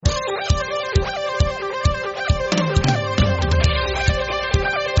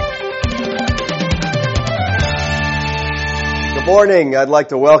morning. I'd like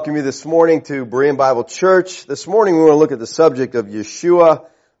to welcome you this morning to Berean Bible Church. This morning we want to look at the subject of Yeshua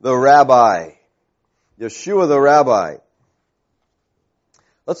the Rabbi. Yeshua the Rabbi.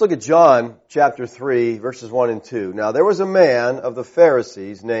 Let's look at John chapter 3, verses 1 and 2. Now there was a man of the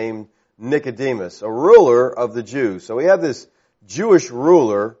Pharisees named Nicodemus, a ruler of the Jews. So we have this Jewish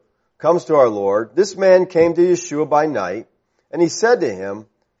ruler comes to our Lord. This man came to Yeshua by night, and he said to him,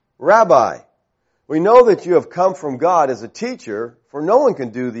 Rabbi, we know that you have come from God as a teacher, for no one can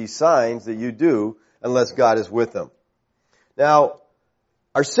do these signs that you do unless God is with them. Now,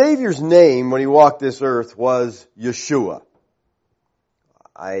 our Savior's name when he walked this earth was Yeshua.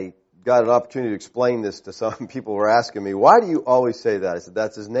 I got an opportunity to explain this to some people who were asking me, why do you always say that? I said,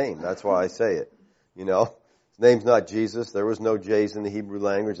 that's his name. That's why I say it. You know, his name's not Jesus. There was no J's in the Hebrew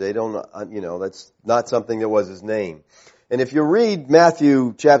language. They don't, that's not something that was his name. And if you read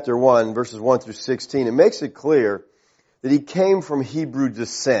Matthew chapter 1, verses 1 through 16, it makes it clear that he came from Hebrew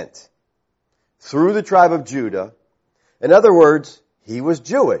descent through the tribe of Judah. In other words, he was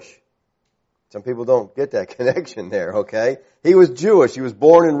Jewish. Some people don't get that connection there, okay? He was Jewish. He was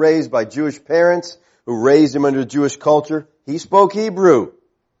born and raised by Jewish parents who raised him under Jewish culture. He spoke Hebrew.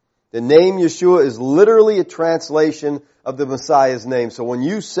 The name Yeshua is literally a translation of the Messiah's name. So when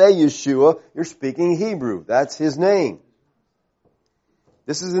you say Yeshua, you're speaking Hebrew. That's his name.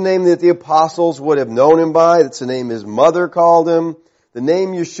 This is the name that the apostles would have known him by. That's the name his mother called him. The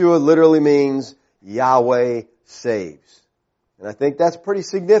name Yeshua literally means Yahweh saves. And I think that's pretty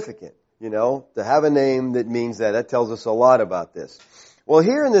significant, to have a name that means that. That tells us a lot about this. Well,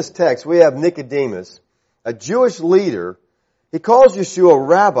 here in this text, we have Nicodemus, a Jewish leader. He calls Yeshua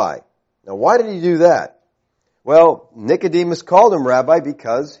Rabbi. Now, why did he do that? Well, Nicodemus called him Rabbi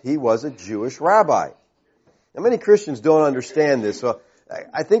because he was a Jewish rabbi. Now, many Christians don't understand this, so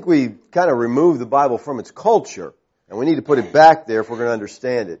I think we kind of remove the Bible from its culture, and we need to put it back there if we're going to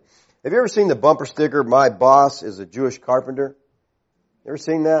understand it. Have you ever seen the bumper sticker, my boss is a Jewish carpenter? You ever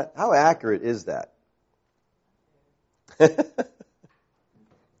seen that? How accurate is that? Look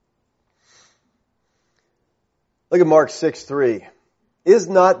at Mark 6:3. Is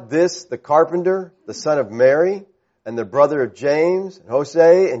not this the carpenter, the son of Mary, and the brother of James, and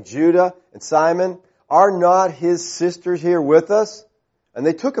Jose, and Judah, and Simon? Are not his sisters here with us? And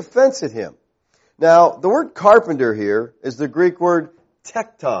they took offense at him. Now, the word carpenter here is the Greek word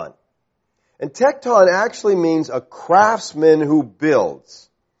tekton. And tekton actually means a craftsman who builds.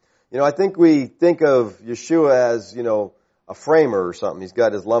 I think we think of Yeshua as, a framer or something. He's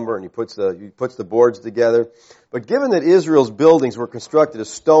got his lumber and he puts the boards together. But given that Israel's buildings were constructed of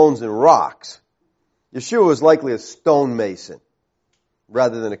stones and rocks, Yeshua was likely a stonemason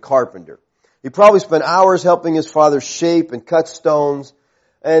rather than a carpenter. He probably spent hours helping his father shape and cut stones.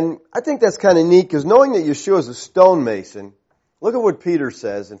 And I think that's kind of neat because knowing that Yeshua is a stonemason, look at what Peter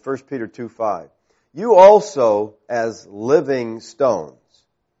says in 1 Peter 2:5. You also, as living stones,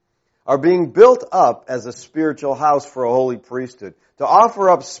 are being built up as a spiritual house for a holy priesthood, to offer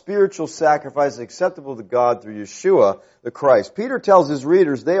up spiritual sacrifices acceptable to God through Yeshua the Christ. Peter tells his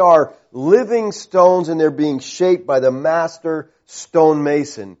readers they are living stones and they're being shaped by the master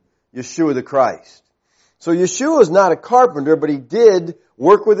stonemason, Yeshua the Christ. So Yeshua is not a carpenter, but he did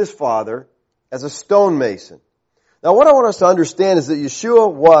work with his father as a stonemason. Now what I want us to understand is that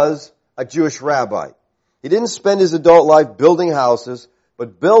Yeshua was a Jewish rabbi. He didn't spend his adult life building houses,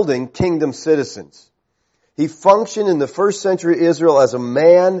 but building kingdom citizens. He functioned in the first century Israel as a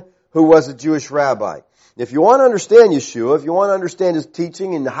man who was a Jewish rabbi. If you want to understand Yeshua, if you want to understand his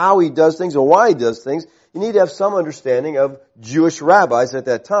teaching and how he does things or why he does things, you need to have some understanding of Jewish rabbis at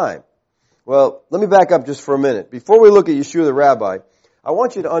that time. Well, let me back up just for a minute. Before we look at Yeshua the Rabbi, I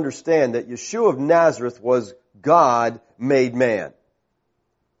want you to understand that Yeshua of Nazareth was God made man.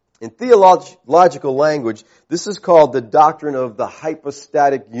 In theological language, this is called the doctrine of the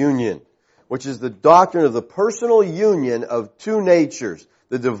hypostatic union, which is the doctrine of the personal union of two natures,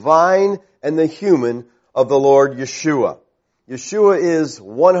 the divine and the human of the Lord Yeshua. Yeshua is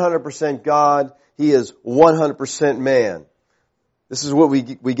 100% God. He is 100% man. This is what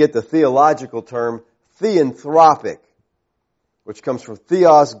we get the theological term theanthropic, which comes from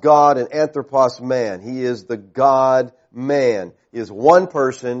theos, God, and anthropos, man. He is the God-man. He is one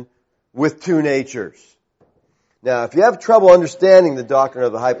person with two natures. Now, if you have trouble understanding the doctrine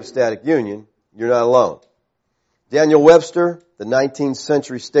of the hypostatic union, you're not alone. Daniel Webster, the 19th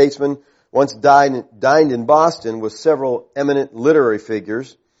century statesman, once dined in Boston with several eminent literary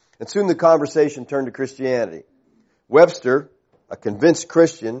figures, and soon the conversation turned to Christianity. Webster, a convinced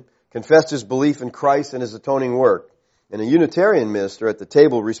Christian, confessed his belief in Christ and his atoning work. And a Unitarian minister at the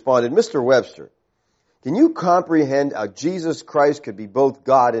table responded, Mr. Webster, Can you comprehend how Jesus Christ could be both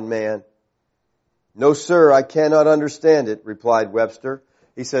God and man? No, sir, I cannot understand it, replied Webster.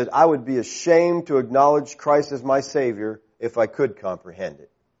 He said, I would be ashamed to acknowledge Christ as my Savior if I could comprehend it.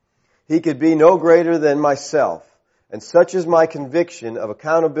 He could be no greater than myself, and such is my conviction of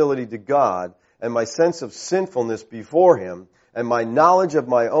accountability to God and my sense of sinfulness before Him and my knowledge of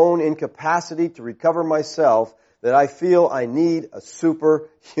my own incapacity to recover myself that I feel I need a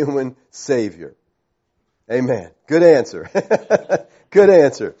superhuman Savior. Amen. Good answer. Good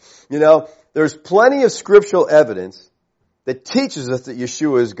answer. You know, there's plenty of scriptural evidence that teaches us that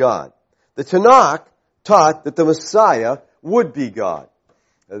Yeshua is God. The Tanakh taught that the Messiah would be God.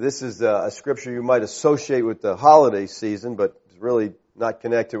 Now, this is a scripture you might associate with the holiday season, but it's really not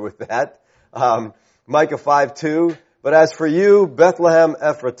connected with that. Micah 5:2, but as for you, Bethlehem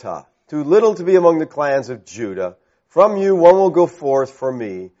Ephratah, too little to be among the clans of Judah, from you one will go forth for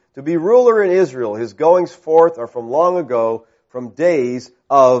me, to be ruler in Israel. His goings forth are from long ago, from days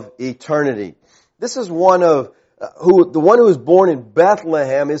of eternity. This is one of the one who is born in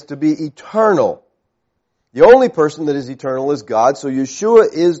Bethlehem is to be eternal. The only person that is eternal is God, so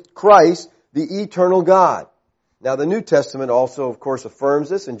Yeshua is Christ, the eternal God. Now the New Testament also, of course, affirms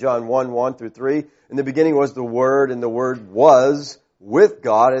this in John 1:1-3. In the beginning was the Word, and the Word was with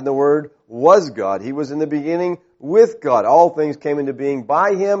God, and the Word was God. He was in the beginning with God. All things came into being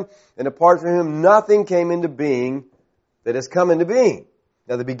by Him, and apart from Him, nothing came into being that has come into being.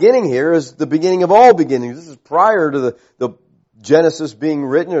 Now the beginning here is the beginning of all beginnings. This is prior to the Genesis being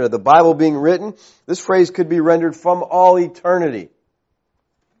written or the Bible being written. This phrase could be rendered from all eternity.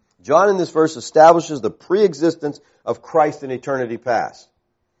 John in this verse establishes the pre-existence of Christ in eternity past.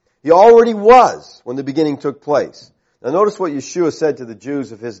 He already was when the beginning took place. Now notice what Yeshua said to the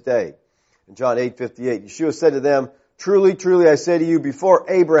Jews of His day. In John 8:58, Yeshua said to them, truly, truly, I say to you, before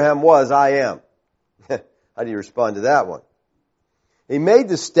Abraham was, I am. How do you respond to that one? He made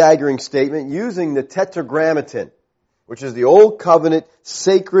this staggering statement using the Tetragrammaton, which is the Old Covenant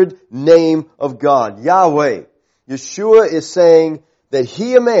sacred name of God, Yahweh. Yeshua is saying that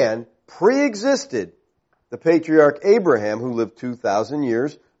He, a man, pre-existed the patriarch Abraham, who lived 2,000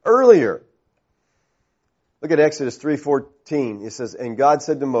 years earlier. Look at Exodus 3:14. It says, and God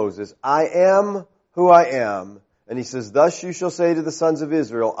said to Moses, I am who I am. And He says, thus you shall say to the sons of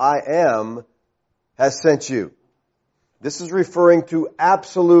Israel, I am has sent you. This is referring to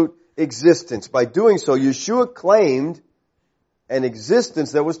absolute existence. By doing so, Yeshua claimed an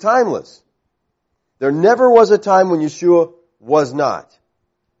existence that was timeless. There never was a time when Yeshua was not.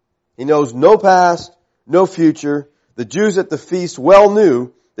 He knows no past, no future. The Jews at the feast well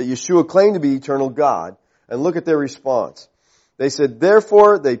knew that Yeshua claimed to be eternal God. And look at their response. They said,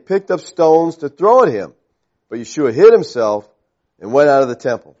 therefore they picked up stones to throw at Him. But Yeshua hid Himself and went out of the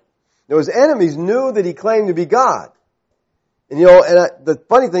temple. Now His enemies knew that He claimed to be God. And the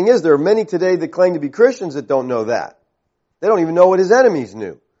funny thing is, there are many today that claim to be Christians that don't know that. They don't even know what His enemies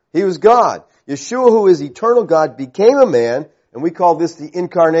knew. He was God. Yeshua, who is eternal God, became a man, and we call this the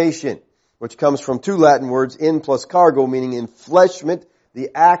incarnation, which comes from two Latin words, in plus cargo, meaning enfleshment, the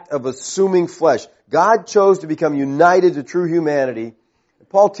act of assuming flesh. God chose to become united to true humanity. And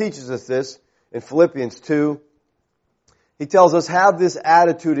Paul teaches us this in Philippians 2. He tells us, have this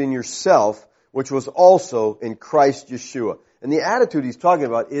attitude in yourself, which was also in Christ Yeshua. And the attitude he's talking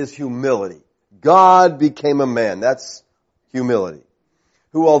about is humility. God became a man. That's humility.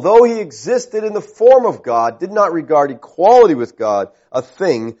 Who, although He existed in the form of God, did not regard equality with God a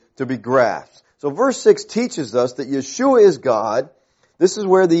thing to be grasped. So verse 6 teaches us that Yeshua is God. This is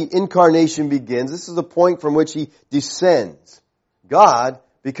where the incarnation begins. This is the point from which He descends. God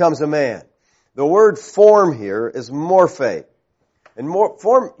becomes a man. The word form here is morphe. And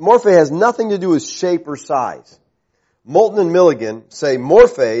morphe has nothing to do with shape or size. Moulton and Milligan say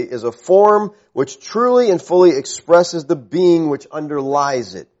morphe is a form which truly and fully expresses the being which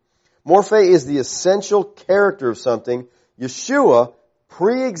underlies it. Morphe is the essential character of something. Yeshua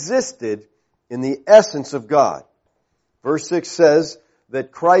pre-existed in the essence of God. Verse 6 says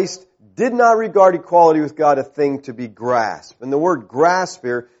that Christ did not regard equality with God a thing to be grasped. And the word grasp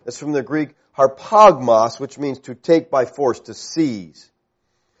here is from the Greek harpagmos, which means to take by force, to seize.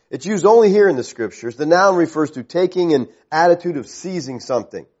 It's used only here in the Scriptures. The noun refers to taking an attitude of seizing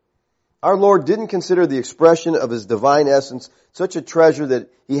something. Our Lord didn't consider the expression of His divine essence such a treasure that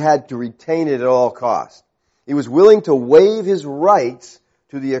He had to retain it at all costs. He was willing to waive His rights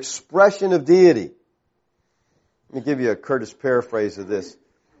to the expression of deity. Let me give you a Curtis paraphrase of this.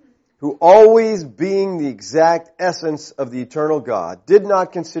 Who, always being the exact essence of the eternal God, did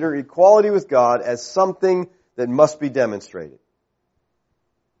not consider equality with God as something that must be demonstrated.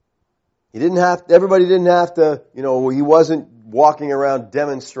 Everybody didn't have to, he wasn't walking around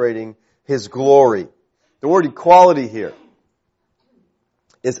demonstrating his glory. The word equality here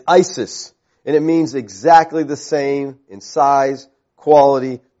is isis, and it means exactly the same in size,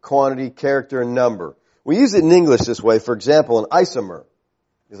 quality, quantity, character, and number. We use it in English this way. For example, an isomer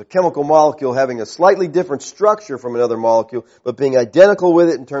is a chemical molecule having a slightly different structure from another molecule, but being identical with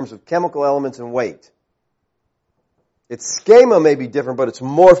it in terms of chemical elements and weight. Its schema may be different, but its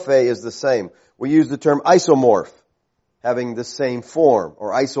morphe is the same. We use the term isomorph, having the same form,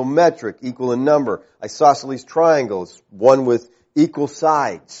 or isometric, equal in number. Isosceles triangles, one with equal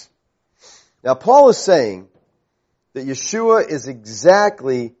sides. Now, Paul is saying that Yeshua is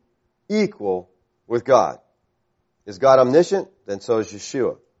exactly equal with God. Is God omniscient? Then so is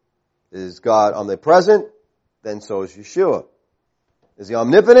Yeshua. Is God omnipresent? Then so is Yeshua. Is He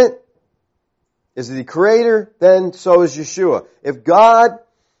omnipotent? Is He the creator? Then so is Yeshua. If God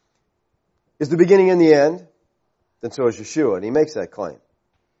is the beginning and the end, then so is Yeshua. And He makes that claim.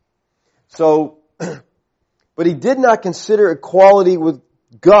 So, but He did not consider equality with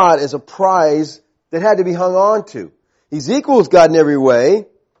God as a prize that had to be hung on to. He's equal with God in every way,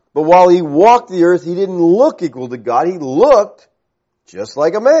 but while He walked the earth, He didn't look equal to God. He looked just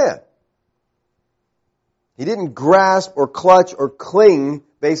like a man. He didn't grasp or clutch or cling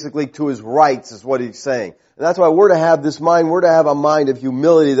basically to His rights is what He's saying. And that's why we're to have this mind, we're to have a mind of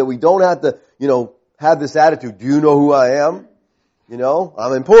humility that we don't have to, have this attitude. Do you know who I am?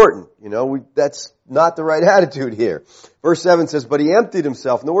 I'm important. That's not the right attitude here. Verse 7 says, but He emptied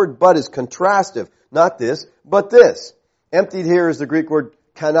Himself. And the word but is contrastive. Not this, but this. Emptied here is the Greek word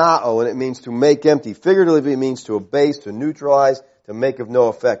kanao, and it means to make empty. Figuratively, it means to abase, to neutralize, to make of no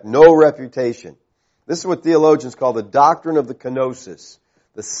effect, no reputation. This is what theologians call the doctrine of the kenosis,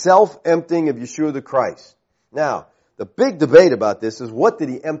 the self-emptying of Yeshua the Christ. Now, the big debate about this is, what did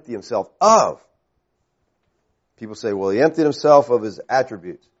He empty Himself of? People say, well, He emptied Himself of His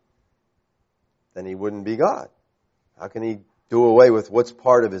attributes. Then He wouldn't be God. How can He do away with what's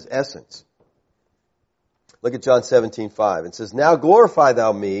part of His essence? Look at John 17:5. It says, now glorify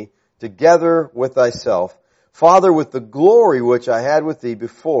Thou me together with Thyself, Father, with the glory which I had with Thee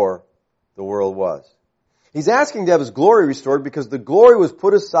before the world was. He's asking to have His glory restored because the glory was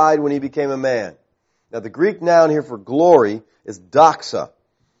put aside when He became a man. Now the Greek noun here for glory is doxa.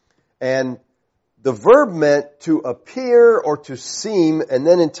 And the verb meant to appear or to seem, and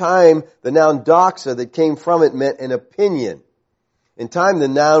then in time the noun doxa that came from it meant an opinion. In time, the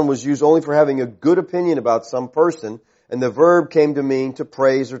noun was used only for having a good opinion about some person, and the verb came to mean to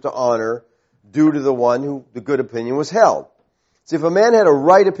praise or to honor due to the one who the good opinion was held. See, if a man had a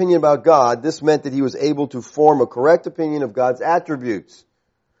right opinion about God, this meant that he was able to form a correct opinion of God's attributes.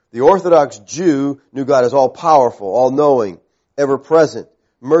 The Orthodox Jew knew God as all-powerful, all-knowing, ever-present,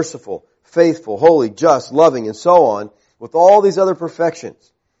 merciful, faithful, holy, just, loving, and so on, with all these other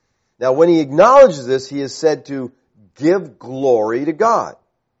perfections. Now, when he acknowledges this, he is said to give glory to God.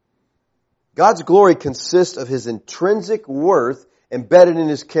 God's glory consists of His intrinsic worth embedded in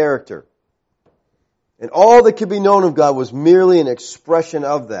His character. And all that could be known of God was merely an expression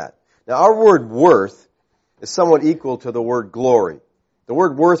of that. Now, our word worth is somewhat equal to the word glory. The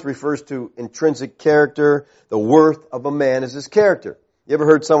word worth refers to intrinsic character. The worth of a man is his character. You ever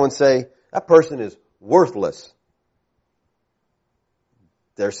heard someone say, that person is worthless?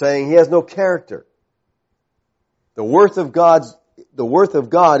 They're saying he has no character. The worth of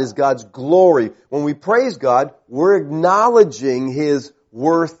God is God's glory. When we praise God, we're acknowledging His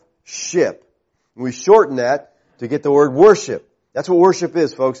worthship. We shorten that to get the word worship. That's what worship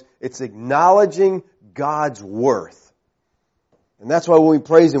is, folks. It's acknowledging God's worth. And that's why when we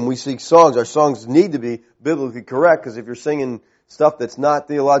praise Him, we sing songs. Our songs need to be biblically correct, because if you're singing stuff that's not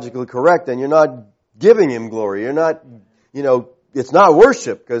theologically correct, then you're not giving Him glory. You're not, it's not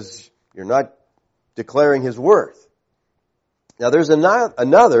worship, because you're not declaring His worth. Now there's an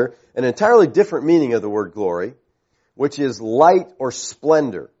entirely different meaning of the word glory, which is light or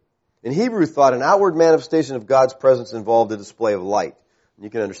splendor. In Hebrew thought, an outward manifestation of God's presence involved a display of light. And you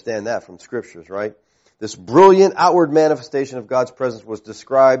can understand that from scriptures, right? This brilliant outward manifestation of God's presence was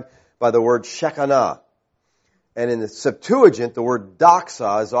described by the word Shekinah. And in the Septuagint, the word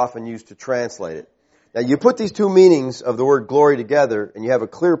doxa is often used to translate it. Now you put these two meanings of the word glory together, and you have a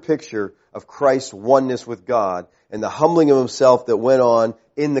clear picture of Christ's oneness with God and the humbling of Himself that went on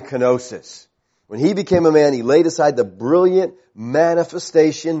in the kenosis. When He became a man, He laid aside the brilliant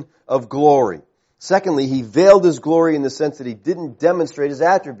manifestation of glory. Secondly, He veiled His glory in the sense that He didn't demonstrate His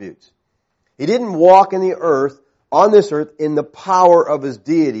attributes. He didn't walk on this earth in the power of His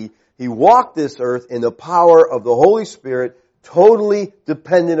deity. He walked this earth in the power of the Holy Spirit, totally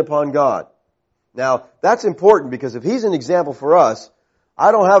dependent upon God. Now, that's important because if He's an example for us,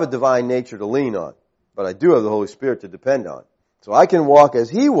 I don't have a divine nature to lean on, but I do have the Holy Spirit to depend on. So I can walk as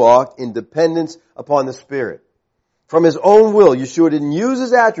He walked in dependence upon the Spirit. From His own will, Yeshua didn't use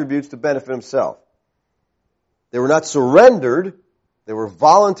His attributes to benefit Himself. They were not surrendered. They were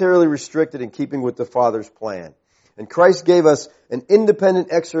voluntarily restricted in keeping with the Father's plan. And Christ gave us an independent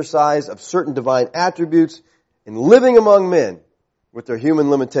exercise of certain divine attributes in living among men with their human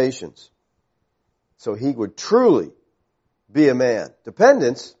limitations. So He would truly be a man.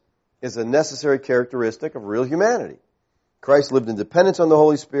 Dependence is a necessary characteristic of real humanity. Christ lived in dependence on the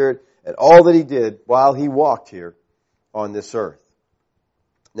Holy Spirit and all that He did while He walked here on this earth.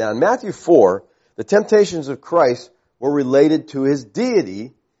 Now in Matthew 4, the temptations of Christ were related to His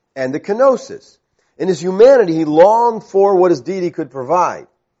deity and the kenosis. In His humanity, He longed for what His deity could provide.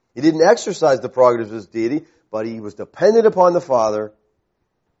 He didn't exercise the prerogatives of His deity, but He was dependent upon the Father.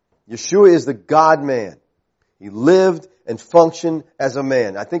 Yeshua is the God-man. He lived and functioned as a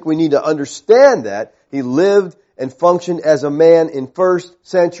man. I think we need to understand that. He lived and functioned as a man in first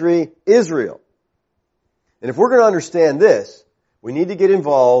century Israel. And if we're going to understand this, we need to get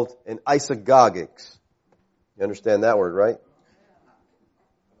involved in isagogics. You understand that word, right?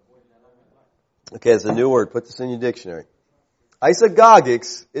 Okay, it's a new word. Put this in your dictionary.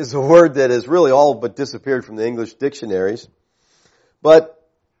 Isagogics is a word that has really all but disappeared from the English dictionaries. But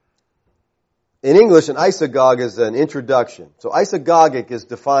in English, an isagogue is an introduction. So isagogic is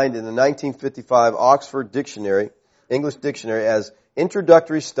defined in the 1955 Oxford Dictionary, English Dictionary, as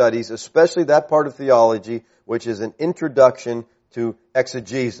introductory studies, especially that part of theology which is an introduction to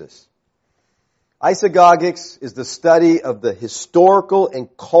exegesis. Isagogics is the study of the historical and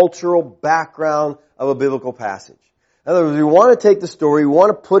cultural background of a biblical passage. In other words, we want to take the story, we want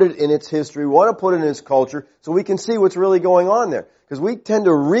to put it in its history, we want to put it in its culture so we can see what's really going on there. Because we tend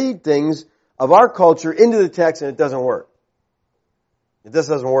to read things of our culture into the text and it doesn't work. It just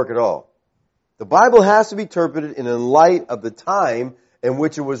doesn't work at all. The Bible has to be interpreted in light of the time in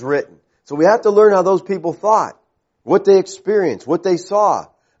which it was written. So we have to learn how those people thought, what they experienced, what they saw.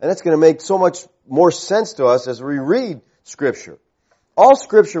 And that's going to make so much more sense to us as we read Scripture. All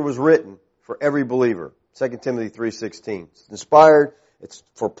Scripture was written for every believer. 2 Timothy 3:16. It's inspired,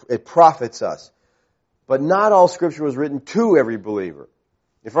 it profits us. But not all Scripture was written to every believer.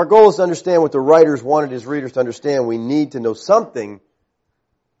 If our goal is to understand what the writers wanted his readers to understand, we need to know something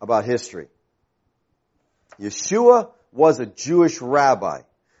about history. Yeshua was a Jewish rabbi.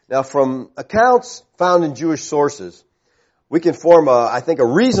 Now, from accounts found in Jewish sources, we can form, I think, a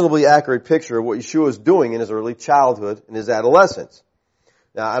reasonably accurate picture of what Yeshua was doing in his early childhood and his adolescence.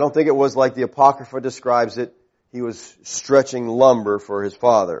 Now, I don't think it was like the Apocrypha describes it. He was stretching lumber for his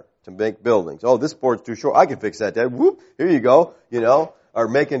father to make buildings. Oh, this board's too short. I can fix that, Dad. Whoop, here you go. Or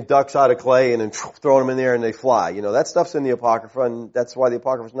making ducks out of clay and then throwing them in there and they fly. That stuff's in the Apocrypha, and that's why the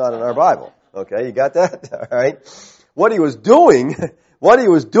Apocrypha's not in our Bible. Okay, you got that? All right. What he was doing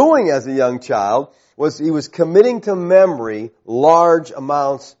as a young child was he was committing to memory large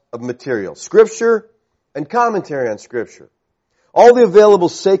amounts of material. Scripture and commentary on Scripture. All the available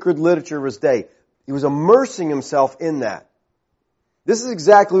sacred literature of his day. He was immersing himself in that. This is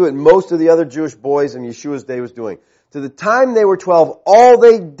exactly what most of the other Jewish boys in Yeshua's day was doing. To the time they were 12, all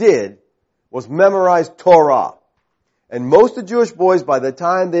they did was memorize Torah. And most of the Jewish boys, by the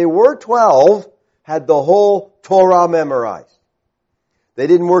time they were 12, had the whole Torah memorized. They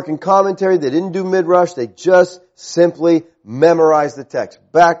didn't work in commentary, they didn't do midrash, they just simply memorized the text.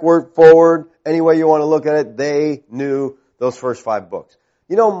 Backward, forward, any way you want to look at it, they knew those first 5 books.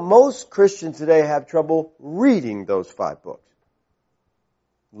 Most Christians today have trouble reading those 5 books,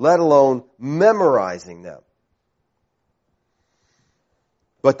 let alone memorizing them.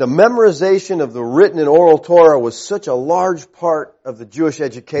 But the memorization of the written and oral Torah was such a large part of the Jewish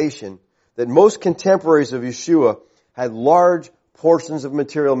education that most contemporaries of Yeshua had large portions of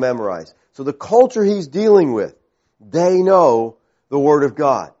material memorized. So the culture he's dealing with, they know the Word of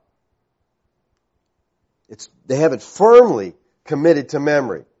God. They have it firmly committed to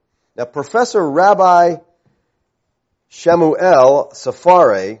memory. Now, Professor Rabbi Shemuel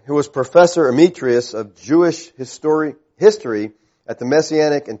Safari, who was Professor Emeritus of Jewish history at the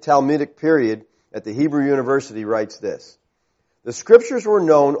Messianic and Talmudic period at the Hebrew University, writes this: the Scriptures were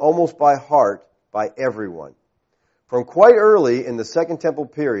known almost by heart by everyone. From quite early in the Second Temple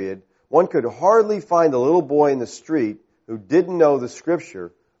period, one could hardly find a little boy in the street who didn't know the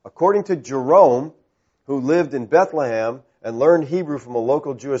Scripture. According to Jerome, who lived in Bethlehem and learned Hebrew from a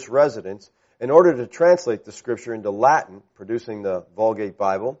local Jewish resident in order to translate the Scripture into Latin, producing the Vulgate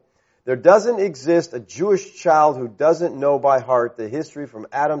Bible, There doesn't exist a Jewish child who doesn't know by heart the history from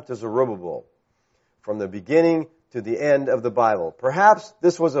Adam to Zerubbabel, from the beginning to the end of the Bible. Perhaps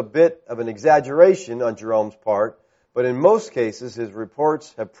this was a bit of an exaggeration on Jerome's part, but in most cases his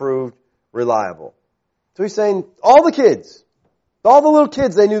reports have proved reliable. So he's saying all the kids, all the little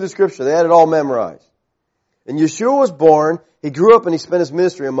kids, they knew the Scripture. They had it all memorized. And Yeshua was born, he grew up and he spent his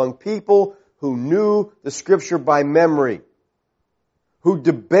ministry among people who knew the Scripture by memory, who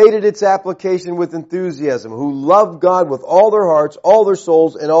debated its application with enthusiasm, who loved God with all their hearts, all their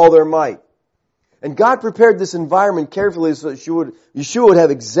souls, and all their might. And God prepared this environment carefully so that Yeshua would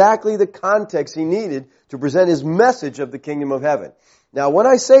have exactly the context he needed to present his message of the kingdom of heaven. Now, when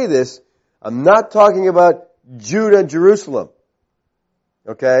I say this, I'm not talking about Judah and Jerusalem.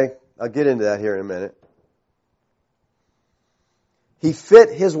 Okay? I'll get into that here in a minute. He fit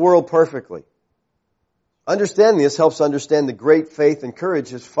his world perfectly. Understanding this helps understand the great faith and courage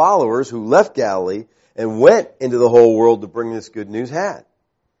his followers who left Galilee and went into the whole world to bring this good news had.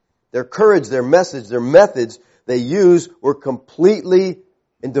 Their courage, their message, their methods they used were completely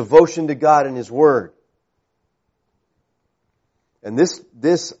in devotion to God and His Word. And this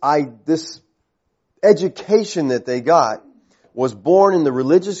education that they got was born in the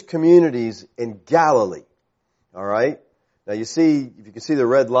religious communities in Galilee. All right? Now you see, if you can see the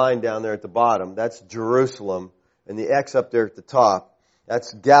red line down there at the bottom, that's Jerusalem, and the X up there at the top,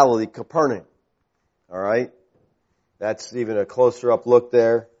 that's Galilee, Capernaum. All right? That's even a closer up look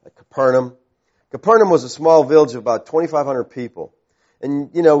there at Capernaum. Capernaum was a small village of about 2,500 people.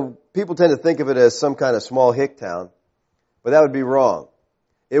 And, people tend to think of it as some kind of small hick town, but that would be wrong.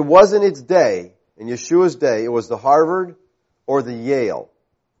 It wasn't its day, in Yeshua's day, it was the Harvard or the Yale.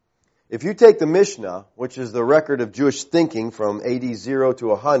 If you take the Mishnah, which is the record of Jewish thinking from AD 0 to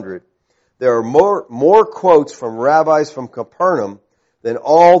 100, there are more quotes from rabbis from Capernaum than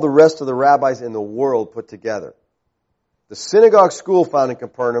all the rest of the rabbis in the world put together. The synagogue school found in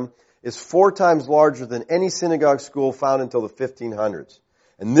Capernaum is 4 times larger than any synagogue school found until the 1500s.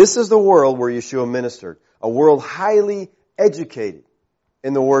 And this is the world where Yeshua ministered, a world highly educated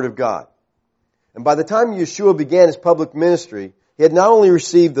in the Word of God. And by the time Yeshua began his public ministry, he had not only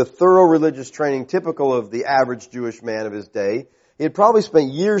received the thorough religious training typical of the average Jewish man of his day, he had probably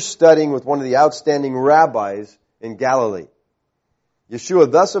spent years studying with one of the outstanding rabbis in Galilee.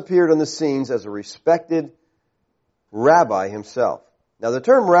 Yeshua thus appeared on the scenes as a respected rabbi himself. Now the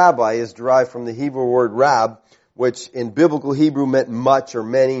term rabbi is derived from the Hebrew word rab, which in biblical Hebrew meant much or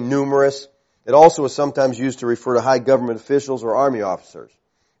many, numerous. It also was sometimes used to refer to high government officials or army officers.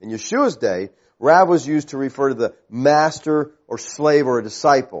 In Yeshua's day, Rab was used to refer to the master or slave or a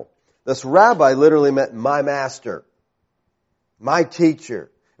disciple. Thus, rabbi literally meant my master, my teacher.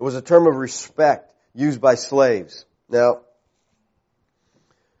 It was a term of respect used by slaves. Now,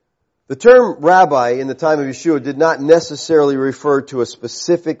 the term rabbi in the time of Yeshua did not necessarily refer to a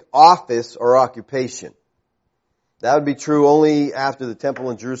specific office or occupation. That would be true only after the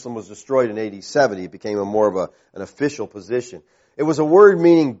temple in Jerusalem was destroyed in AD 70. It became more of an official position. It was a word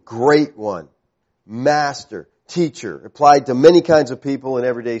meaning great one, master, teacher, applied to many kinds of people in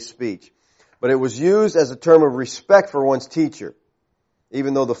everyday speech. But it was used as a term of respect for one's teacher,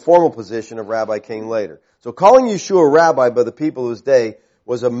 even though the formal position of rabbi came later. So calling Yeshua rabbi by the people of his day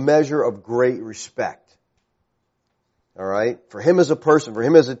was a measure of great respect. All right? For him as a person, for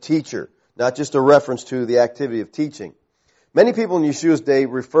him as a teacher, not just a reference to the activity of teaching. Many people in Yeshua's day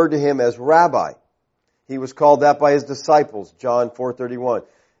referred to him as rabbi. He was called that by his disciples, John 4:31.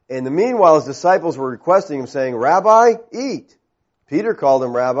 In the meanwhile, his disciples were requesting him, saying, Rabbi, eat. Peter called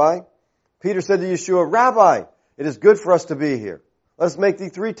him rabbi. Peter said to Yeshua, Rabbi, it is good for us to be here. Let's make thee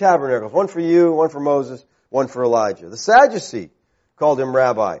 3 tabernacles, one for you, one for Moses, one for Elijah. The Sadducee called him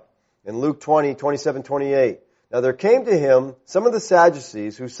rabbi in Luke 20:27-28. Now there came to him some of the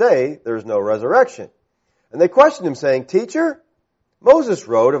Sadducees who say there is no resurrection. And they questioned him, saying, Teacher, Moses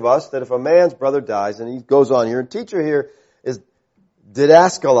wrote of us that if a man's brother dies, and he goes on here, and teacher here is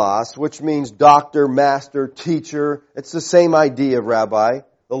didaskalos, which means doctor, master, teacher. It's the same idea of rabbi.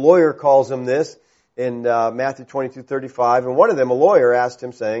 The lawyer calls him this in Matthew 22:35. And one of them, a lawyer, asked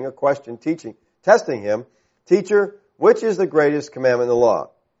him, saying, a question, testing him, Teacher, which is the greatest commandment in the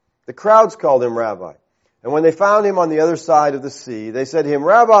law? The crowds called him rabbi. And when they found him on the other side of the sea, they said to him,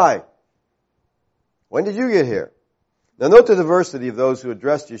 Rabbi, when did you get here? Now note the diversity of those who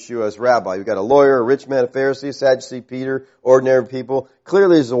addressed Yeshua as rabbi. We've got a lawyer, a rich man, a Pharisee, a Sadducee, Peter, ordinary people.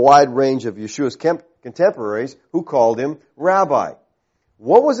 Clearly there's a wide range of Yeshua's contemporaries who called him rabbi.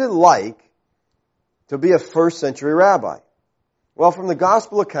 What was it like to be a first century rabbi? Well, from the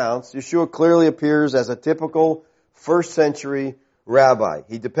gospel accounts, Yeshua clearly appears as a typical first century rabbi.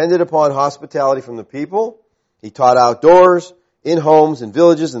 He depended upon hospitality from the people. He taught outdoors, in homes, in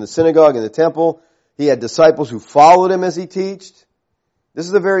villages, in the synagogue, in the temple. He had disciples who followed him as he taught. This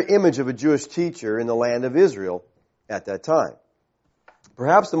is the very image of a Jewish teacher in the land of Israel at that time.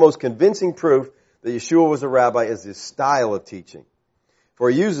 Perhaps the most convincing proof that Yeshua was a rabbi is his style of teaching. For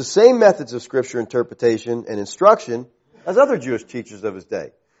he used the same methods of Scripture interpretation and instruction as other Jewish teachers of his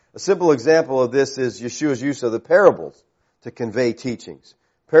day. A simple example of this is Yeshua's use of the parables to convey teachings.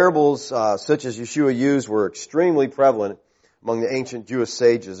 Parables such as Yeshua used were extremely prevalent among the ancient Jewish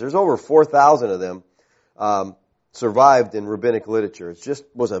sages. There's over 4,000 of them survived in rabbinic literature. It just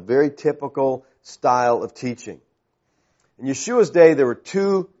was a very typical style of teaching. In Yeshua's day, there were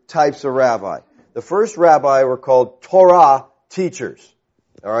two types of rabbi. The first rabbi were called Torah teachers.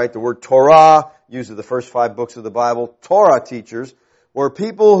 All right, the word Torah, used in the first 5 books of the Bible. Torah teachers were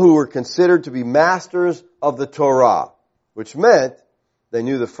people who were considered to be masters of the Torah, which meant they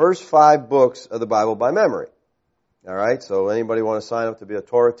knew the first 5 books of the Bible by memory. All right, so anybody want to sign up to be a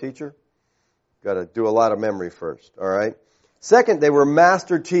Torah teacher? Got to do a lot of memory first. All right. Second, they were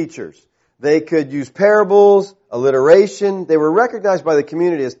master teachers. They could use parables, alliteration. They were recognized by the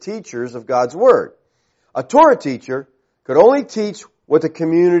community as teachers of God's Word. A Torah teacher could only teach what the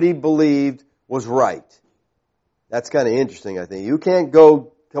community believed was right. That's kind of interesting, I think. You can't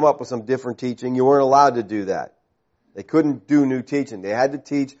go come up with some different teaching. You weren't allowed to do that. They couldn't do new teaching. They had to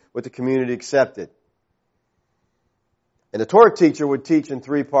teach what the community accepted. And a Torah teacher would teach in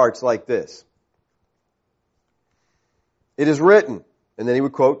 3 parts like this. It is written, and then he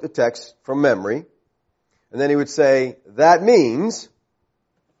would quote the text from memory, and then he would say, that means,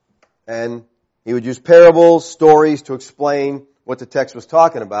 and he would use parables, stories to explain what the text was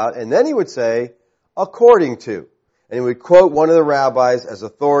talking about, and then he would say, according to, and he would quote one of the rabbis as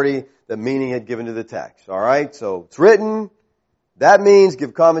authority that meaning had given to the text. All right, so it's written, that means,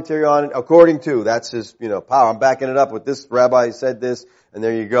 give commentary on it, according to. That's his, power. I'm backing it up with this rabbi said this, and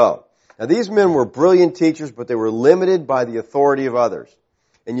there you go. Now these men were brilliant teachers, but they were limited by the authority of others.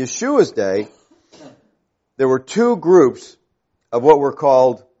 In Yeshua's day, there were 2 groups of what were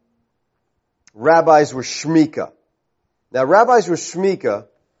called rabbis with shmika. Now rabbis with shmika,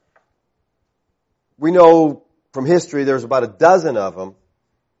 we know from history there's about a dozen of them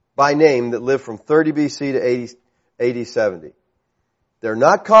by name that lived from 30 BC to AD 70. They're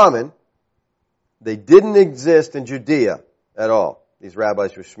not common. They didn't exist in Judea at all, these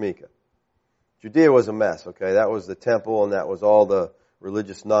rabbis with shmika. Judea was a mess, okay? That was the temple and that was all the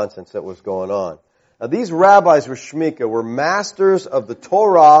religious nonsense that was going on. Now these rabbis with shmika were masters of the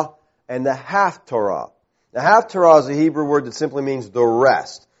Torah and the half-Torah. The half-Torah is a Hebrew word that simply means the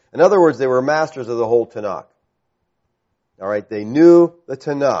rest. In other words, they were masters of the whole Tanakh. All right, they knew the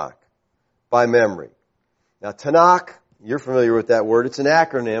Tanakh by memory. Now Tanakh, you're familiar with that word. It's an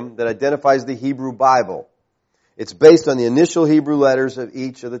acronym that identifies the Hebrew Bible. It's based on the initial Hebrew letters of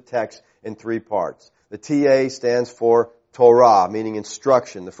each of the texts in 3 parts. The TA stands for Torah, meaning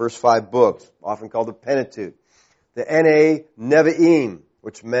instruction, the first 5 books, often called the Pentateuch. The NA, Nevi'im,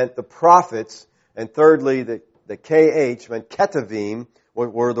 which meant the prophets. And thirdly, the KH meant Ketuvim,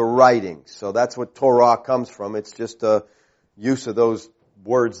 were the writings. So that's what Torah comes from. It's just a use of those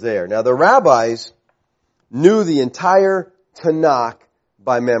words there. Now the rabbis knew the entire Tanakh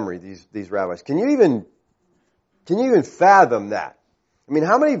by memory, these rabbis. Can you even fathom that? I mean,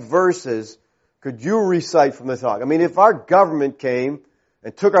 how many verses could you recite from the Tanakh? I mean, if our government came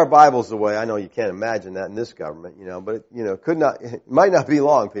and took our Bibles away, I know you can't imagine that in this government, but it might not be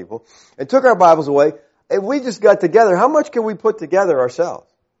long, people, and took our Bibles away, and we just got together, how much can we put together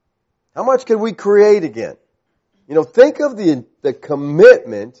ourselves? How much can we create again? Think of the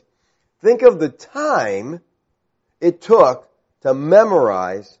commitment, think of the time it took to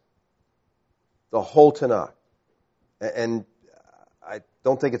memorize the whole Tanakh. And I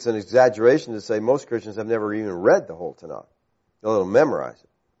don't think it's an exaggeration to say most Christians have never even read the whole Tanakh. They'll memorize it.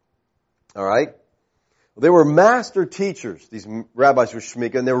 All right? Well, they were master teachers, these rabbis with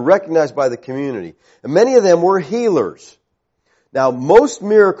shmika, and they were recognized by the community. And many of them were healers. Now, most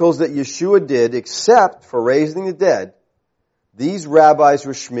miracles that Yeshua did, except for raising the dead, these rabbis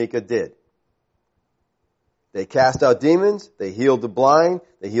with shmika did. They cast out demons, they healed the blind,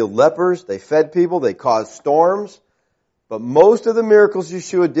 they healed lepers, they fed people, they caused storms. But most of the miracles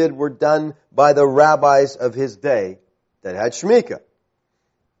Yeshua did were done by the rabbis of his day that had shmika.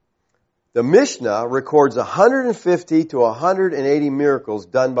 The Mishnah records 150 to 180 miracles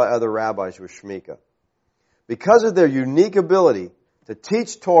done by other rabbis with shmika. Because of their unique ability to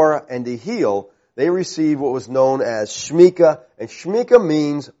teach Torah and to heal, they received what was known as shmika, and shmika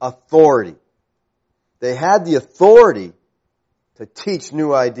means authority. They had the authority to teach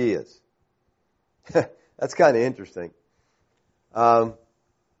new ideas. That's kind of interesting.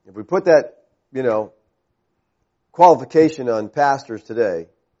 If we put that, qualification on pastors today,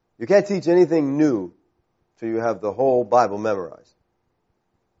 you can't teach anything new till you have the whole Bible memorized.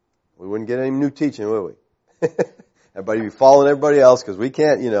 We wouldn't get any new teaching, would we? Everybody be following everybody else because we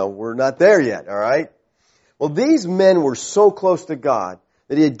can't, we're not there yet, all right? Well, these men were so close to God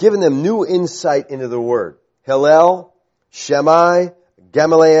that He had given them new insight into the Word. Hillel, Shammai,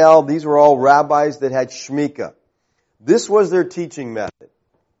 Gamaliel, these were all rabbis that had shmika. This was their teaching method.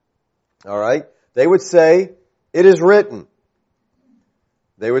 All right? They would say, it is written.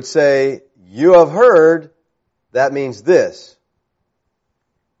 They would say, you have heard, that means this.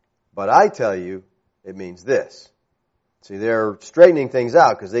 But I tell you, it means this. See, they're straightening things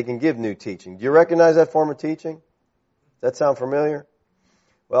out because they can give new teaching. Do you recognize that form of teaching? Does that sound familiar?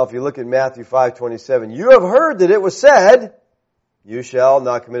 Well, if you look at Matthew 5:27, you have heard that it was said, you shall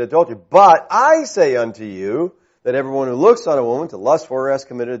not commit adultery. But I say unto you that everyone who looks on a woman to lust for her has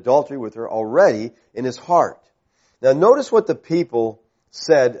committed adultery with her already in his heart. Now notice what the people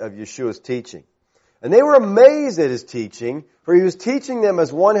said of Yeshua's teaching. And they were amazed at His teaching, for He was teaching them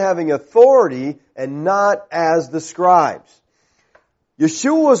as one having authority and not as the scribes.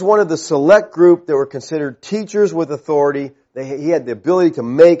 Yeshua was one of the select group that were considered teachers with authority. He had the ability to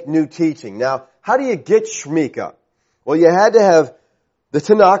make new teaching. Now, how do you get shmika? Well, you had to have the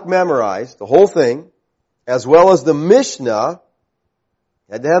Tanakh memorized, the whole thing, as well as the Mishnah.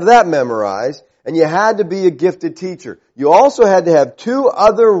 You had to have that memorized, and you had to be a gifted teacher. You also had to have 2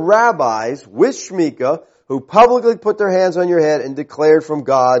 other rabbis with shmika who publicly put their hands on your head and declared from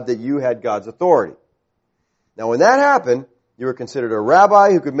God that you had God's authority. Now, when that happened, you were considered a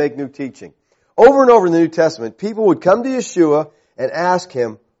rabbi who could make new teaching. Over and over in the New Testament, people would come to Yeshua and ask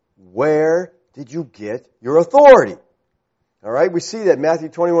Him, where did you get your authority? All right, we see that in Matthew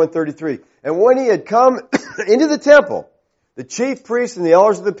 21:33. And when He had come into the temple, the chief priests and the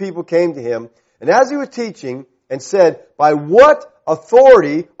elders of the people came to Him, and as He was teaching and said, by what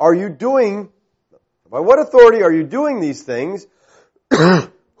authority are you doing these things?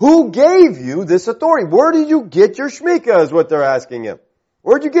 Who gave you this authority? Where did you get your shmika is what they're asking Him.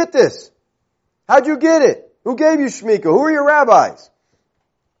 Where'd you get this? How'd you get it? Who gave you shmika? Who are your rabbis?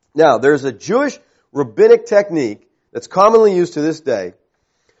 Now, there's a Jewish rabbinic technique that's commonly used to this day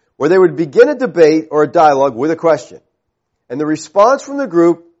where they would begin a debate or a dialogue with a question. And the response from the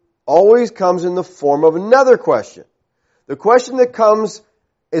group always comes in the form of another question. The question that comes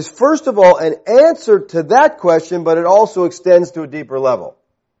is, first of all, an answer to that question, but it also extends to a deeper level.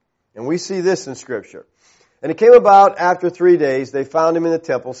 And we see this in Scripture. And it came about after 3 days, they found Him in the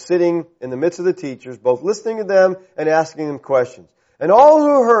temple, sitting in the midst of the teachers, both listening to them and asking them questions. And all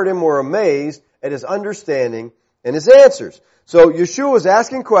who heard Him were amazed at His understanding and His answers. So Yeshua was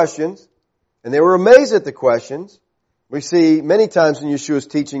asking questions, and they were amazed at the questions. We see many times in Yeshua's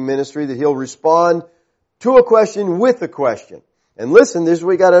teaching ministry that He'll respond to a question with a question. And listen, this is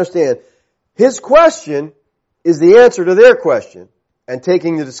what you got to understand. His question is the answer to their question and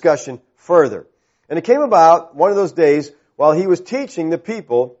taking the discussion further. And it came about one of those days while He was teaching the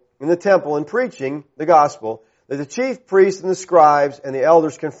people in the temple and preaching the gospel that the chief priests and the scribes and the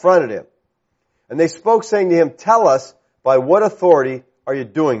elders confronted Him. And they spoke saying to Him, tell us, by what authority are you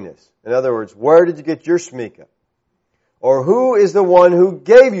doing this? In other words, where did you get your shmika? Or who is the one who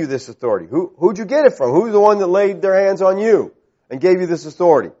gave you this authority? Who'd you get it from? Who's the one that laid their hands on you and gave you this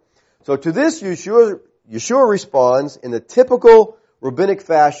authority? So to this, Yeshua responds in the typical rabbinic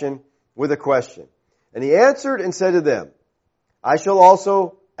fashion with a question. And He answered and said to them, I shall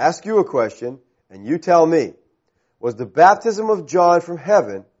also ask you a question, and you tell me, was the baptism of John from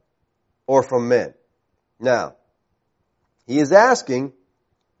heaven or from men? Now, He is asking,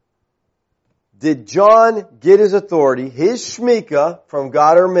 did John get his authority, his shmika, from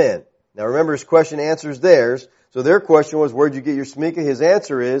God or men? Now remember, his question answers theirs. So their question was, where'd you get your shmika? His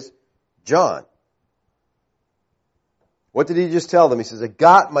answer is, John. What did he just tell them? He says, I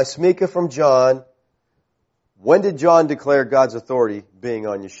got my shmika from John. When did John declare God's authority being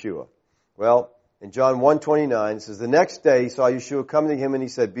on Yeshua? Well, in John 1:29, it says, the next day he saw Yeshua coming to him and he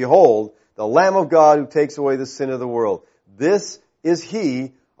said, behold, the Lamb of God who takes away the sin of the world. This is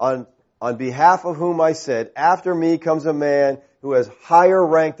He on behalf of whom I said, after me comes a man who has higher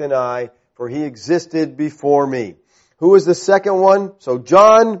rank than I, for he existed before me. Who is the second one? So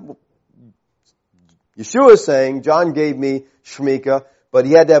Yeshua is saying, John gave me shmika, but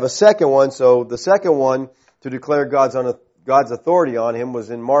he had to have a second one, so the second one to declare God's authority on him was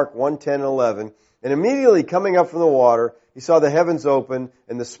in Mark 1:10-11. And immediately coming up from the water, he saw the heavens open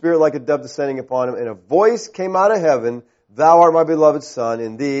and the Spirit like a dove descending upon him, and a voice came out of heaven, Thou art my beloved Son,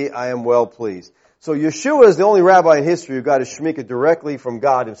 in thee I am well pleased. So Yeshua is the only rabbi in history who got his shmika directly from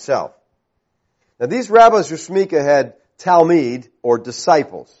God himself. Now these rabbis for shmika had talmid, or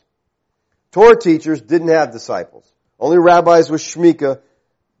disciples. Torah teachers didn't have disciples. Only rabbis with shmika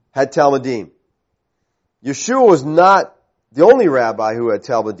had talmidim. Yeshua was not the only rabbi who had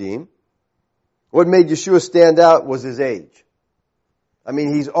talmidim. What made Yeshua stand out was his age. I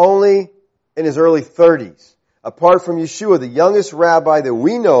mean, he's only in his early 30s. Apart from Yeshua, the youngest rabbi that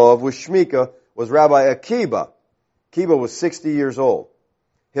we know of with shmika was Rabbi Akiba. Akiba was 60 years old.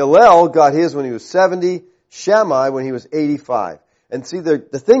 Hillel got his when he was 70, Shammai when he was 85. And see, the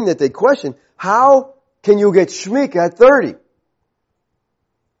thing that they question, how can you get shmika at 30?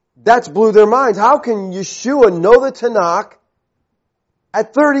 That's blew their minds. How can Yeshua know the Tanakh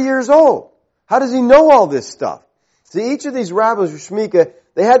at 30 years old? How does he know all this stuff? See, each of these rabbis with shmika,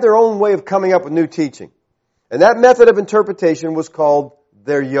 they had their own way of coming up with new teaching. And that method of interpretation was called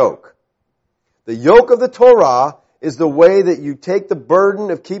their yoke. The yoke of the Torah is the way that you take the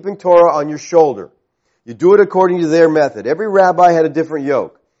burden of keeping Torah on your shoulder. You do it according to their method. Every rabbi had a different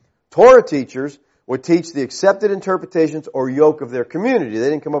yoke. Torah teachers would teach the accepted interpretations or yoke of their community. They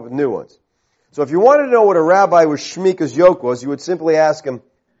didn't come up with new ones. So if you wanted to know what a rabbi with shmika's yoke was, you would simply ask him,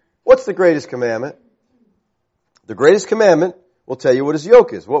 what's the greatest commandment? The greatest commandment will tell you what his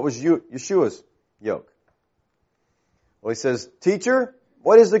yoke is. What was Yeshua's yoke? Well, he says, teacher,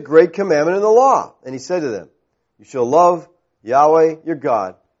 what is the great commandment in the law? And he said to them, you shall love Yahweh your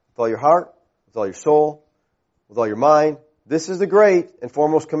God with all your heart, with all your soul, with all your mind. This is the great and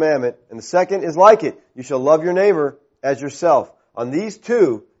foremost commandment. And the second is like it. You shall love your neighbor as yourself. On these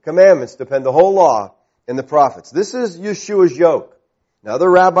two commandments depend the whole law and the prophets. This is Yeshua's yoke. Now,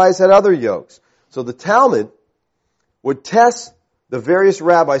 other rabbis had other yokes. So the Talmud would test the various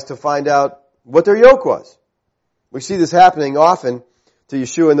rabbis to find out what their yoke was. We see this happening often to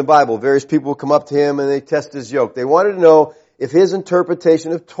Yeshua in the Bible. Various people will come up to him and they test his yoke. They wanted to know if his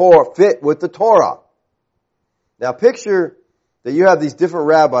interpretation of Torah fit with the Torah. Now picture that you have these different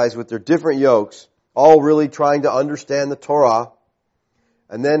rabbis with their different yokes, all really trying to understand the Torah.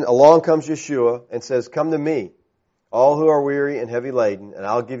 And then along comes Yeshua and says, come to me, all who are weary and heavy laden, and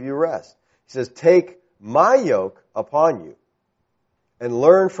I'll give you rest. He says, take my yoke upon you and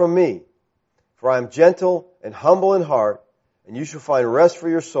learn from me. For I am gentle and humble in heart, and you shall find rest for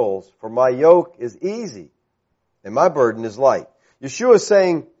your souls. For my yoke is easy, and my burden is light. Yeshua is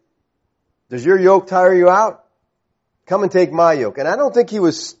saying, does your yoke tire you out? Come and take my yoke. And I don't think he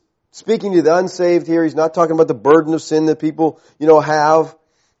was speaking to the unsaved here. He's not talking about the burden of sin that people, have.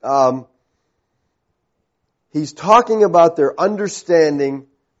 He's talking about their understanding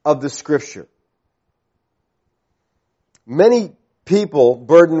of the Scripture. Many people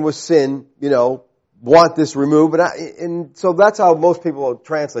burdened with sin, want this removed, and so that's how most people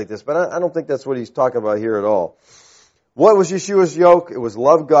translate this, but I don't think that's what he's talking about here at all. What was Yeshua's yoke? It was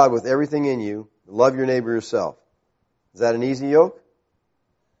love God with everything in you, love your neighbor yourself. Is that an easy yoke?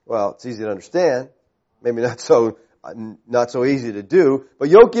 Well, it's easy to understand, maybe not so easy to do, but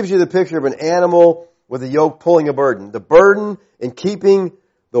yoke gives you the picture of an animal with a yoke pulling a burden. The burden in keeping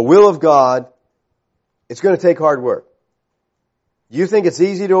the will of God, it's going to take hard work. You think it's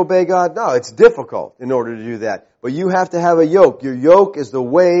easy to obey God? No, it's difficult in order to do that. But you have to have a yoke. Your yoke is the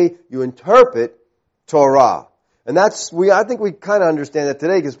way you interpret Torah. And I think we kind of understand that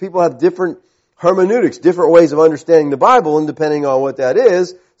today because people have different hermeneutics, different ways of understanding the Bible, and depending on what that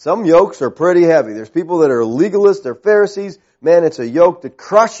is, some yokes are pretty heavy. There's people that are legalists, they're Pharisees. Man, it's a yoke that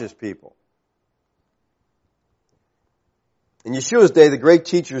crushes people. In Yeshua's day, the great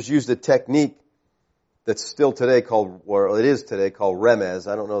teachers used a technique that's still today called, or it is today called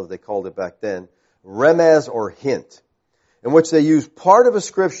remez. I don't know if they called it back then. Remez or hint, in which they use part of a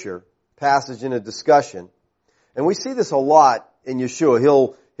scripture passage in a discussion. And we see this a lot in Yeshua.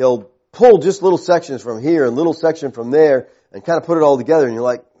 He'll pull just little sections from here and little section from there and kind of put it all together. And you're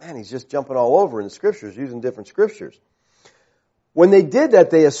like, man, he's just jumping all over in the scriptures, using different scriptures. When they did that,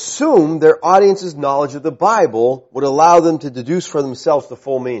 they assumed their audience's knowledge of the Bible would allow them to deduce for themselves the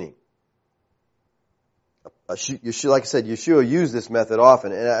full meaning. Like I said, Yeshua used this method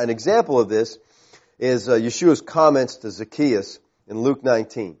often. And an example of this is Yeshua's comments to Zacchaeus in Luke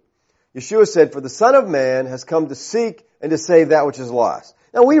 19. Yeshua said, for the Son of Man has come to seek and to save that which is lost.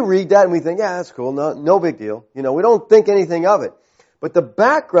 Now we read that and we think, yeah, that's cool, no big deal. We don't think anything of it. But the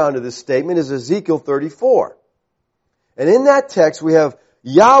background of this statement is Ezekiel 34. And in that text we have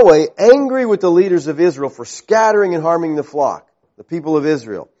Yahweh angry with the leaders of Israel for scattering and harming the flock, the people of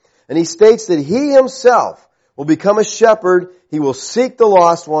Israel. And he states that he himself will become a shepherd, he will seek the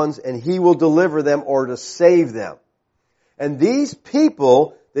lost ones, and he will deliver them or to save them. And these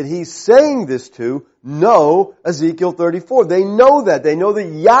people that he's saying this to know Ezekiel 34. They know that. They know that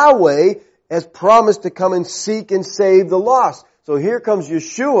Yahweh has promised to come and seek and save the lost. So here comes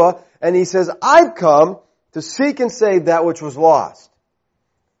Yeshua, and he says, I've come to seek and save that which was lost.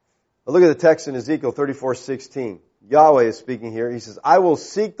 Now look at the text in Ezekiel 34:16. Yahweh is speaking here. He says, I will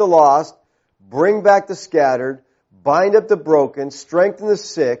seek the lost, bring back the scattered, bind up the broken, strengthen the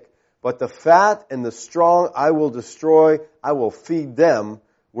sick, but the fat and the strong I will destroy. I will feed them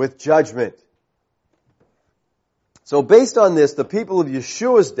with judgment. So based on this, the people of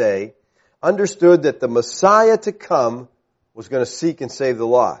Yeshua's day understood that the Messiah to come was going to seek and save the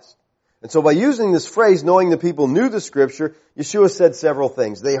lost. And so by using this phrase, knowing the people knew the Scripture, Yeshua said several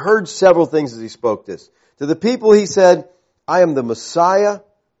things. They heard several things as he spoke this. To the people he said, I am the Messiah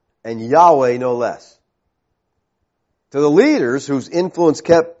and Yahweh no less. To the leaders whose influence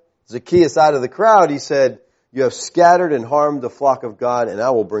kept Zacchaeus out of the crowd, he said, you have scattered and harmed the flock of God, and I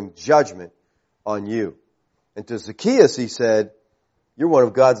will bring judgment on you. And to Zacchaeus he said, you're one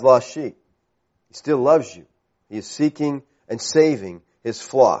of God's lost sheep. He still loves you. He is seeking and saving his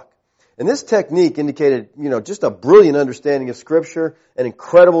flock. And this technique indicated, just a brilliant understanding of Scripture and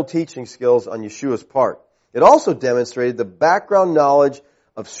incredible teaching skills on Yeshua's part. It also demonstrated the background knowledge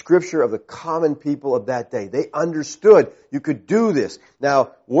of Scripture of the common people of that day. They understood you could do this.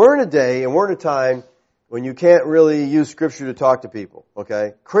 Now, we're in a day and we're in a time when you can't really use Scripture to talk to people,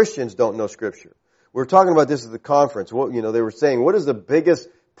 okay? Christians don't know Scripture. We were talking about this at the conference. They were saying, what is the biggest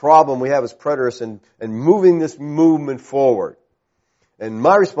problem we have as preterists and moving this movement forward? And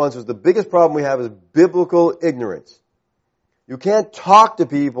my response was, the biggest problem we have is biblical ignorance. You can't talk to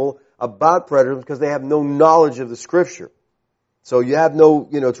people about preterism because they have no knowledge of the Scripture. So you have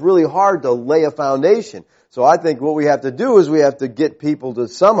it's really hard to lay a foundation. So I think what we have to do is we have to get people to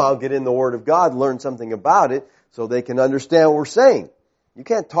somehow get in the Word of God, learn something about it, so they can understand what we're saying. You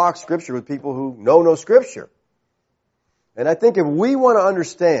can't talk Scripture with people who know no Scripture. And I think if we want to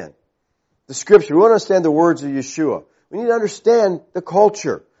understand the Scripture, we want to understand the words of Yeshua, we need to understand the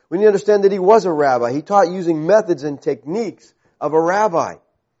culture. We need to understand that he was a rabbi. He taught using methods and techniques of a rabbi.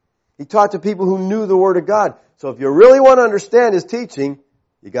 He taught to people who knew the Word of God. So if you really want to understand his teaching,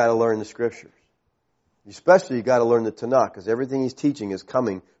 you got to learn the Scriptures. Especially you got to learn the Tanakh, because everything he's teaching is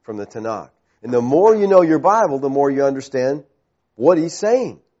coming from the Tanakh. And the more you know your Bible, the more you understand what he's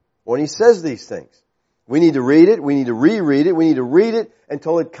saying when he says these things. We need to read it, we need to reread it, we need to read it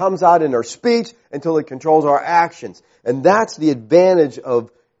until it comes out in our speech, until it controls our actions. And that's the advantage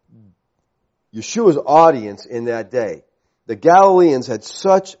of Yeshua's audience in that day. The Galileans had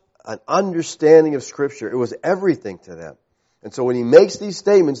such an understanding of Scripture. It was everything to them. And so when he makes these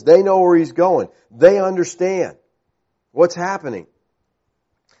statements, they know where he's going. They understand what's happening.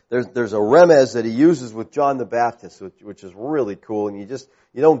 There's a remez that he uses with John the Baptist, which is really cool, and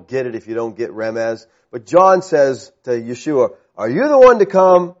you don't get it if you don't get remez. But John says to Yeshua, are you the one to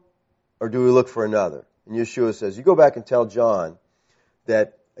come, or do we look for another? And Yeshua says, you go back and tell John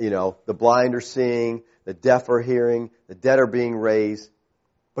that, the blind are seeing, the deaf are hearing, the dead are being raised.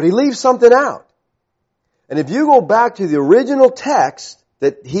 But he leaves something out. And if you go back to the original text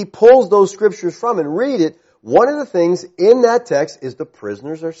that he pulls those scriptures from and read it, one of the things in that text is the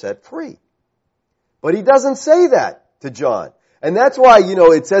prisoners are set free. But he doesn't say that to John. And that's why,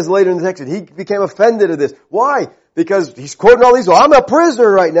 it says later in the text that he became offended at this. Why? Because he's quoting all these, well, I'm a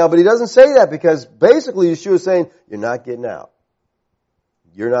prisoner right now, but he doesn't say that because basically Yeshua is saying, you're not getting out.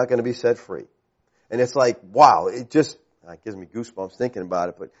 You're not going to be set free. And it's like, wow, it gives me goosebumps thinking about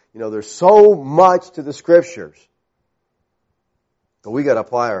it. But, there's so much to the Scriptures. But we got to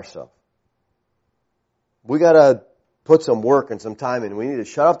apply ourselves. We got to put some work and some time in. We need to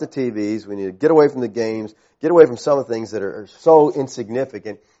shut off the TVs. We need to get away from the games, get away from some of the things that are so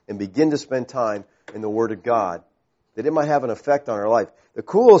insignificant, and begin to spend time in the Word of God, that it might have an effect on our life. The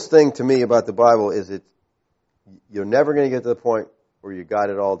coolest thing to me about the Bible is you're never going to get to the point where you got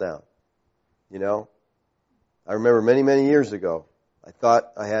it all down. I remember many, many years ago, I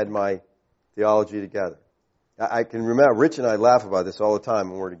thought I had my theology together. I can remember, Rich and I laugh about this all the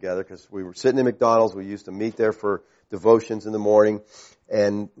time when we're together, because we were sitting in McDonald's. We used to meet there for devotions in the morning,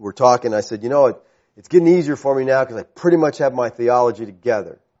 and we're talking. I said, it's getting easier for me now because I pretty much have my theology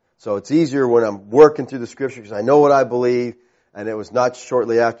together. So it's easier when I'm working through the Scripture because I know what I believe. And it was not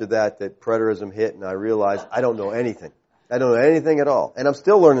shortly after that preterism hit, and I realized I don't know anything. I don't know anything at all. And I'm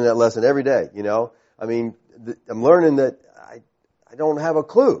still learning that lesson every day, I'm learning that I don't have a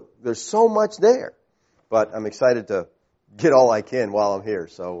clue. There's so much there. But I'm excited to get all I can while I'm here.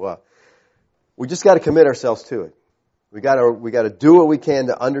 So we just got to commit ourselves to it. We gotta do what we can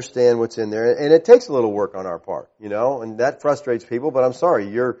to understand what's in there. And it takes a little work on our part, and that frustrates people, but I'm sorry,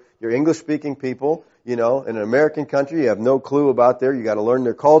 you're English speaking people, in an American country, you have no clue about you gotta learn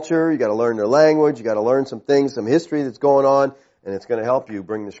their culture, you gotta learn their language, you gotta learn some things, some history that's going on, and it's gonna help you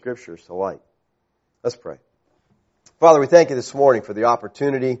bring the scriptures to light. Let's pray. Father, we thank you this morning for the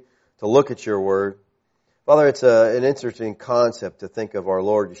opportunity to look at your word. Father, it's an interesting concept to think of our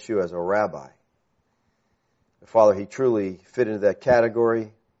Lord Yeshua as a rabbi. Father, he truly fit into that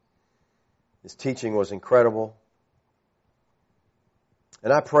category. His teaching was incredible.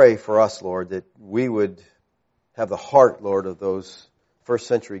 And I pray for us, Lord, that we would have the heart, Lord, of those first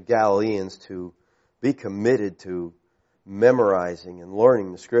century Galileans to be committed to memorizing and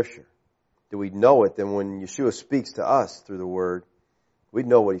learning the Scripture. That we'd know it, then when Yeshua speaks to us through the Word, we'd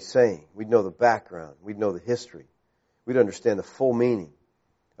know what he's saying. We'd know the background. We'd know the history. We'd understand the full meaning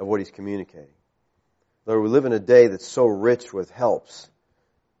of what he's communicating. Lord, we live in a day that's so rich with helps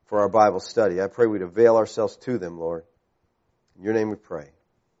for our Bible study. I pray we'd avail ourselves to them, Lord. In your name we pray.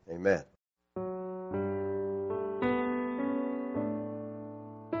 Amen.